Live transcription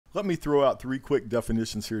Let me throw out three quick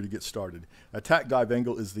definitions here to get started. Attack dive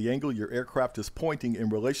angle is the angle your aircraft is pointing in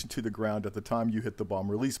relation to the ground at the time you hit the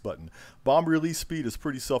bomb release button. Bomb release speed is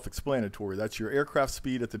pretty self-explanatory. That's your aircraft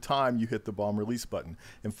speed at the time you hit the bomb release button.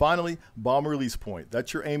 And finally, bomb release point.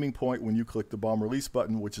 That's your aiming point when you click the bomb release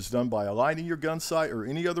button, which is done by aligning your gun sight or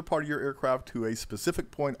any other part of your aircraft to a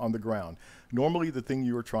specific point on the ground, normally the thing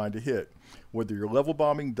you are trying to hit. Whether you're level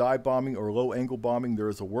bombing, dive bombing, or low angle bombing, there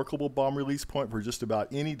is a workable bomb release point for just about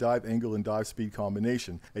any dive angle and dive speed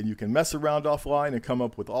combination. And you can mess around offline and come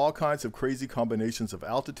up with all kinds of crazy combinations of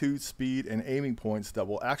altitude, speed, and aiming points that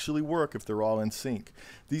will actually work if they're all in sync.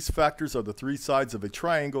 These factors are the three sides of a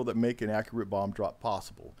triangle that make an accurate bomb drop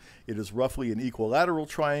possible. It is roughly an equilateral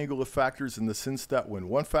triangle of factors in the sense that when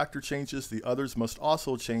one factor changes, the others must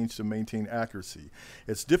also change to maintain accuracy.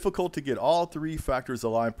 It's difficult to get all three factors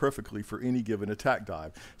aligned perfectly for any given attack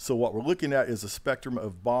dive. So what we're looking at is a spectrum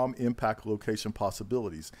of bomb impact location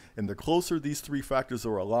possibilities. And the closer these three factors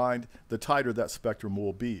are aligned, the tighter that spectrum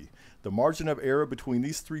will be. The margin of error between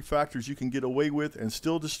these three factors you can get away with and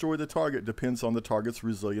still destroy the target depends on the target's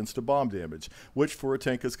resilience to bomb damage, which for a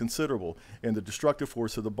tank is considerable, and the destructive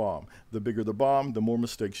force of the bomb. The bigger the bomb, the more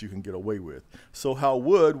mistakes you can get away with. So how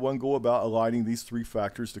would one go about aligning these three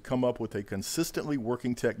factors to come up with a consistently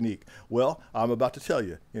working technique? Well, I'm about to tell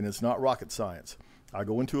you, and it's not rocket science. I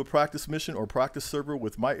go into a practice mission or practice server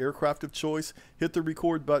with my aircraft of choice, hit the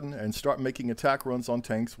record button, and start making attack runs on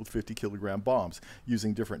tanks with 50-kilogram bombs,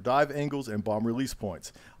 using different dive angles and bomb release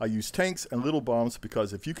points. I use tanks and little bombs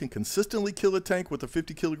because if you can consistently kill a tank with a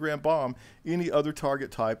 50-kilogram bomb, any other target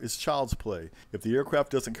type is child's play. If the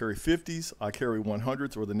aircraft doesn't carry 50s, I carry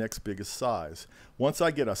 100s or the next biggest size. Once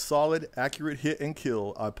I get a solid, accurate hit and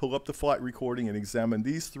kill, I pull up the flight recording and examine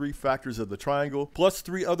these three factors of the triangle, plus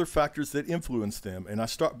three other factors that influence them. And I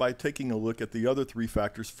start by taking a look at the other three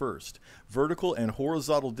factors first: vertical and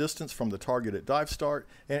horizontal distance from the target at dive start,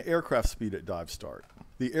 and aircraft speed at dive start.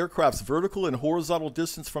 The aircraft's vertical and horizontal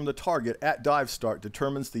distance from the target at dive start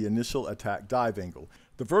determines the initial attack dive angle.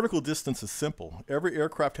 The vertical distance is simple. Every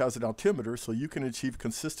aircraft has an altimeter, so you can achieve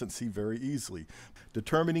consistency very easily.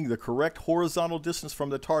 Determining the correct horizontal distance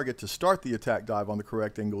from the target to start the attack dive on the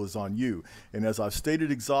correct angle is on you. And as I've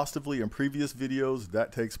stated exhaustively in previous videos,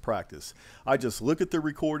 that takes practice. I just look at the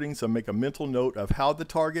recordings and make a mental note of how the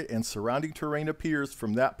target and surrounding terrain appears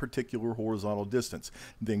from that particular horizontal distance.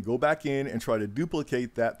 Then go back in and try to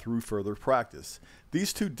duplicate that through further practice.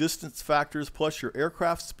 These two distance factors plus your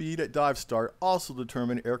aircraft speed at dive start also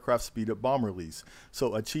determine aircraft speed at bomb release.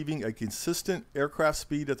 So achieving a consistent aircraft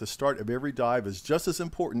speed at the start of every dive is just as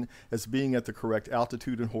important as being at the correct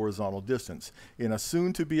altitude and horizontal distance. In a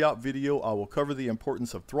soon to be out video, I will cover the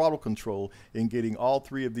importance of throttle control in getting all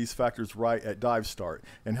three of these factors right at dive start,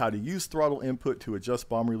 and how to use throttle input to adjust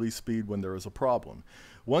bomb release speed when there is a problem.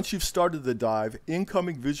 Once you've started the dive,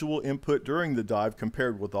 incoming visual input during the dive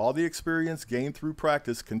compared with all the experience gained through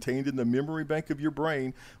practice contained in the memory bank of your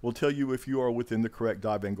brain will tell you if you are within the correct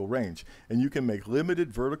dive angle range. And you can make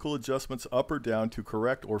limited vertical adjustments up or down to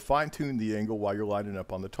correct or fine-tune the angle while you're lining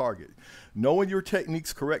up on the target. Knowing your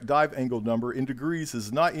technique's correct dive angle number in degrees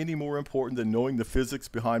is not any more important than knowing the physics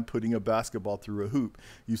behind putting a basketball through a hoop.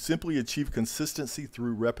 You simply achieve consistency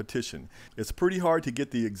through repetition. It's pretty hard to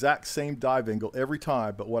get the exact same dive angle every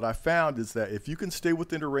time, but what I found is that if you can stay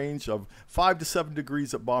within a range of 5 to 7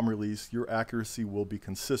 degrees at bomb release, your accuracy will be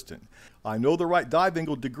consistent. I know the right dive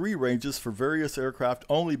angle degree ranges for various aircraft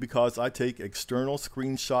only because I take external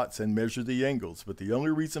screenshots and measure the angles, but the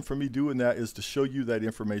only reason for me doing that is to show you that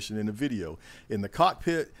information in a video. In the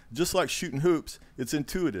cockpit, just like shooting hoops, it's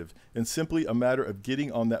intuitive and simply a matter of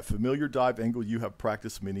getting on that familiar dive angle you have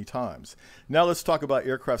practiced many times. Now let's talk about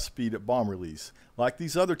aircraft speed at bomb release. Like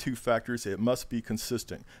these other two factors, it must be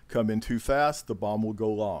consistent. Come in too fast, the bomb will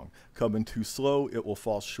go long. Come in too slow, it will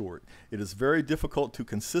fall short. It is very difficult to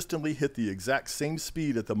consistently hit the exact same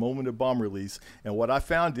speed at the moment of bomb release, and what I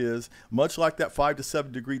found is, much like that 5 to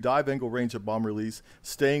 7 degree dive angle range at bomb release,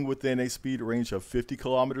 staying within a speed range of 50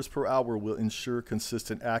 kilometers per hour will ensure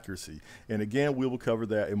consistent accuracy. And again, we will cover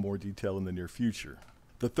that in more detail in the near future.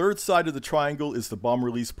 The third side of the triangle is the bomb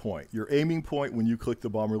release point, your aiming point when you click the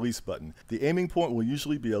bomb release button. The aiming point will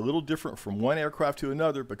usually be a little different from one aircraft to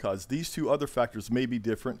another because these two other factors may be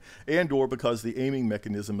different and/or because the aiming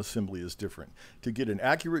mechanism assembly is different. To get an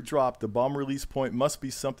accurate drop, the bomb release point must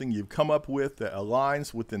be something you've come up with that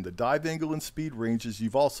aligns within the dive angle and speed ranges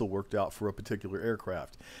you've also worked out for a particular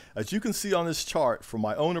aircraft. As you can see on this chart, from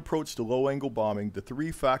my own approach to low angle bombing, the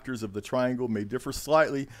three factors of the triangle may differ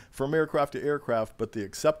slightly from aircraft to aircraft, but the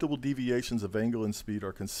acceptable deviations of angle and speed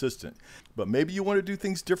are consistent. But maybe you want to do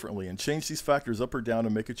things differently and change these factors up or down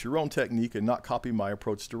and make it your own technique and not copy my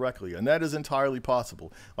approach directly, and that is entirely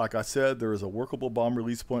possible. Like I said, there is a workable bomb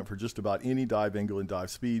release point for just about any dive angle and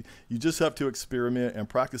dive speed. You just have to experiment and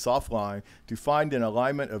practice offline to find an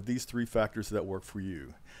alignment of these three factors that work for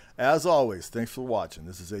you. As always, thanks for watching.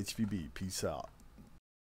 This is HVB. Peace out.